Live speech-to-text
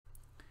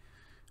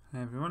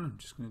Hi everyone, I'm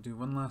just going to do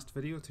one last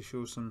video to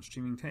show some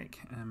streaming tech.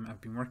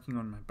 I've been working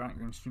on my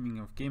background streaming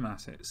of game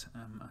assets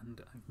and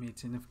I've made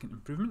significant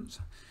improvements.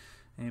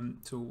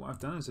 So what I've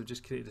done is I've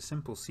just created a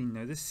simple scene.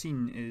 Now this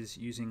scene is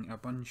using a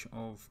bunch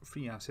of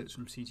free assets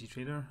from CG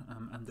Trader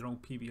and they're all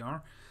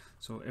PBR.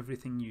 So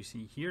everything you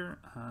see here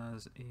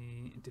has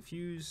a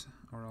diffuse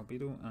or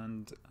albedo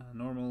and a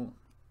normal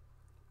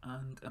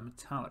and a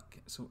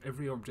metallic. So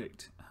every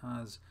object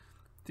has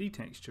 3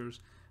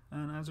 textures.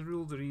 And as a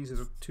rule, they're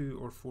either 2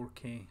 or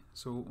 4K.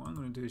 So what I'm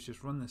going to do is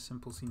just run this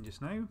simple scene just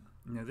now.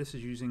 Now this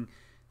is using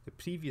the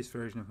previous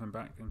version of my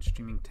background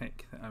streaming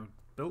tech that I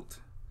built.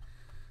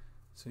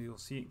 So you'll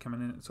see it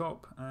coming in at the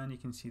top, and you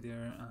can see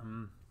there,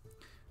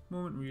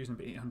 moment we're using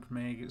about 800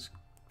 meg. It's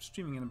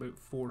streaming in about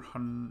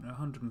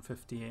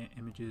 150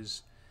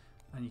 images,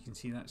 and you can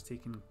see that's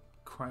taken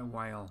quite a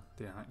while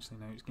there actually.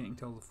 Now it's getting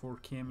to all the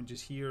 4K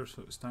images here,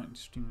 so it's starting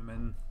to stream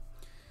them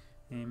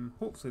in.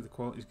 Hopefully the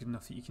quality is good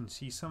enough that you can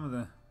see some of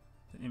the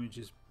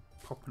images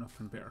popping up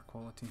in better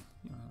quality.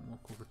 I'll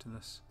walk over to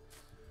this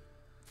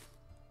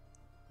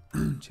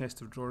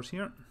chest of drawers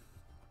here,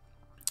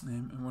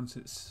 and once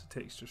its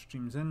texture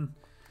streams in,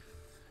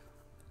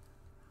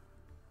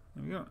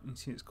 there we go. You can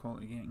see its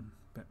quality getting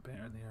a bit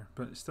better there,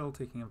 but it's still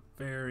taking a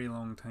very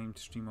long time to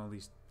stream all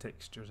these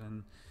textures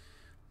in.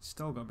 It's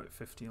still got about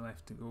 50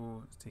 left to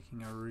go. It's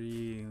taking a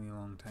really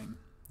long time.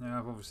 Now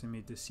I've obviously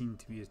made this scene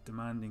to be as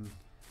demanding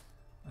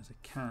as I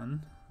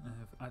can.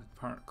 I've added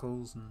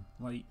particles and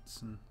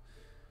lights, and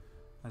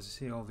as I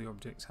say, all the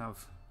objects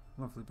have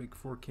lovely big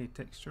 4K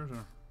textures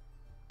or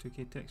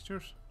 2K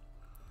textures.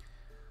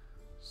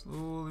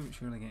 Slowly but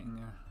surely getting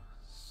there.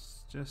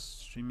 It's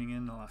just streaming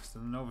in the last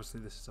of them. And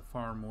obviously this is a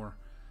far more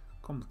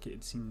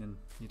complicated scene than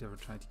you'd ever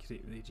try to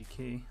create with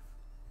AGK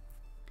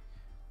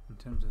in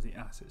terms of the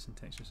assets and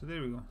textures. So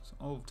there we go. So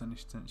all I've done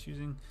is it's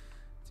using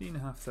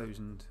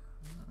 3,500.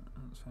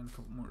 Let's find a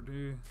couple more to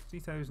do.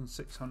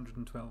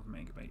 3,612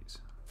 megabytes.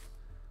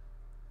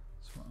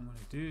 So what I'm going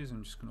to do is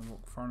I'm just going to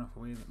walk far enough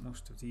away that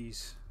most of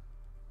these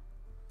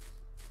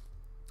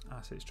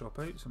assets drop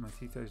out. So my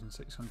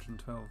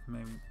 3,612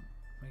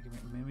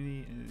 megabyte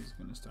memory is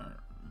going to start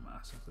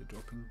massively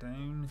dropping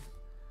down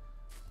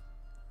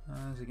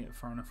as I get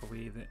far enough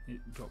away that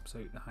it drops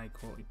out the high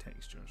quality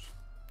textures.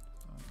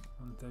 So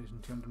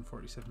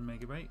 1,247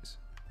 megabytes.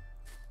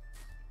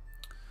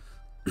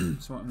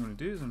 So what I'm going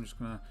to do is I'm just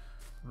going to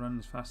run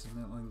as fast as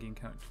my little in-game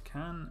character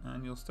can,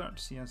 and you'll start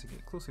to see as I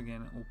get close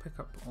again, it will pick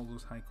up all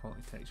those high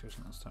quality textures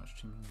and it'll start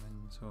streaming them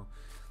in. So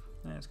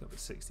it's got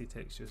about 60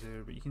 textures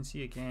there, but you can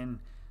see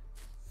again,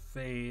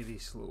 very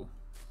slow,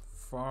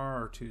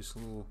 far too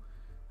slow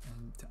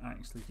to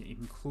actually get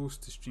even close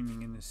to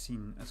streaming in this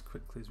scene as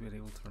quickly as we're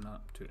able to run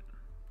up to it.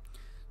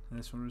 And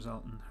this will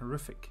result in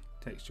horrific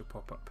texture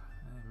pop-up.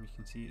 You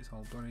can see it's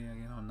all blurry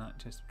again on that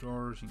chest of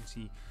drawers. You can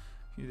see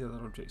a few of the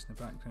other objects in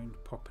the background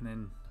popping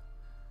in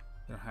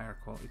their higher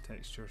quality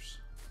textures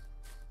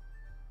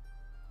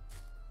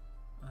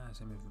as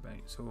I move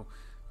about. So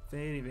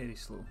very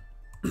slow.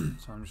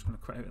 So I'm just going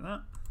to quit out of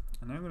that,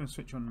 and now I'm going to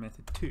switch on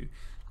method 2.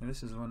 Now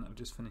this is the one that I've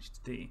just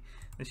finished today.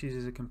 This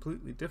uses a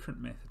completely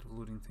different method of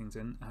loading things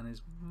in and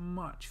is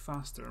much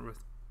faster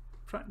with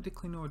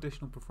practically no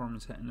additional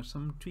performance hit, and there's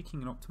some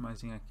tweaking and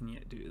optimizing I can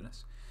yet do to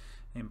this.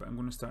 But I'm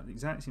going to start the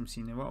exact same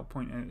scene. Now what I'll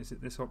point out is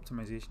that this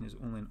optimization is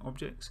only on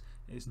objects,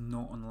 it is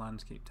not on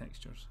landscape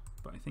textures.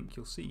 But I think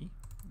you'll see,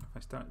 if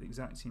I start the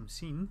exact same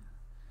scene,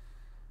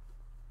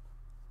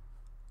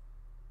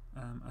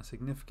 a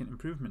significant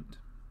improvement.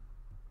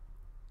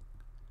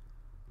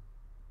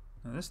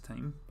 Now this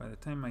time, by the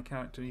time my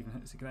character even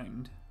hits the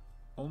ground,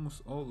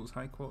 almost all those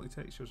high quality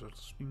textures are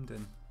streamed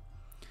in.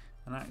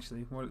 And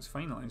actually what it's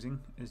finalizing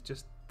is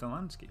just the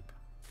landscape.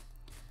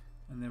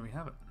 And there we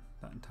have it.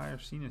 That entire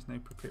scene is now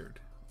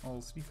prepared,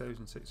 all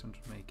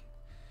 3,600 meg.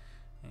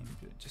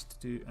 Just to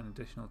do an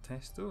additional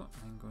test though,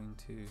 I'm going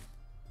to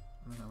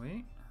run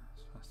away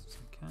as fast as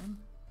I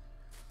can.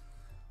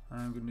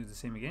 I'm going to do the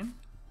same again.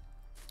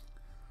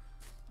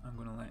 I'm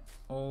going to let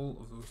all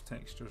of those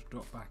textures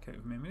drop back out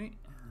of memory.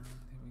 And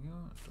there we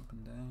go, it's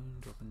dropping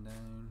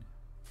down.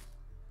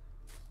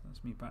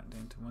 That's me back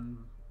down to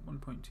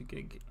 1.2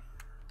 gig.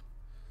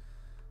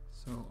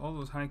 So all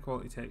those high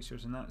quality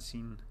textures in that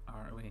scene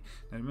are away.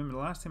 Now remember, the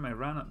last time I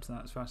ran up to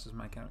that as fast as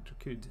my character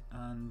could,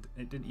 and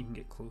it didn't even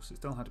get close. It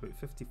still had about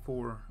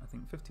 54,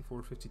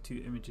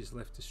 52 images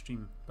left to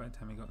stream by the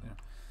time I got there.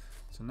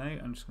 So now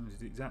I'm just going to do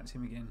the exact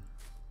same again.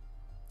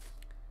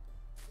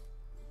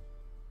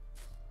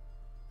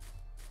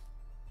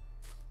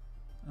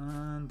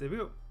 And there we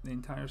go. The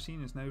entire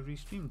scene is now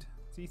restreamed.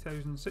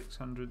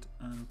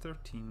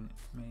 3,613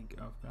 meg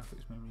of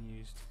graphics memory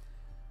used.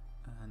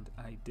 And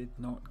I did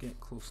not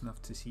get close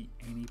enough to see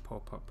any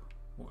pop-up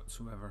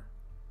whatsoever.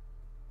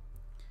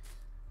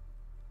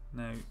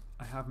 Now,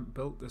 I haven't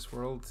built this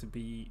world to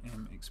be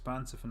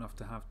expansive enough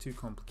to have too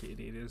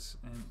complicated areas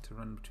to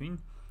run between,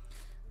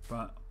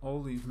 but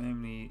all these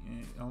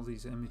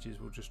images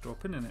will just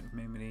drop in and out of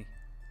memory.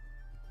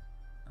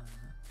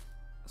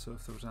 So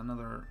if there was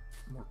another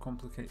more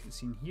complicated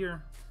scene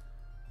here,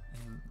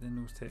 then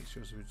those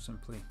textures would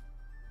simply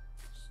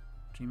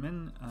stream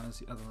in as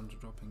the other ones are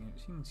dropping out.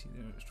 So you can see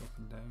there it's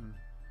dropping down.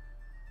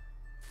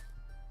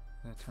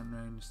 Turn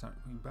around and start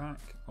going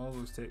back, all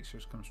those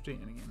textures come straight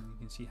in again, and you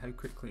can see how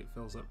quickly it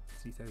fills up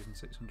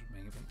 3600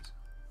 megabytes.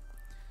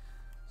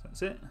 So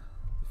that's it,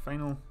 the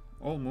final,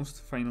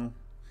 almost final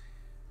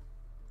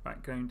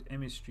background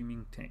image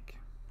streaming tech,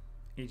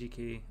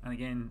 AGK. And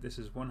again, this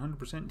is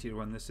 100% tier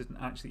 1, this didn't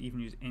actually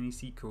even use any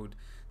C code,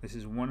 this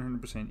is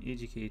 100%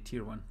 AGK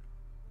tier 1.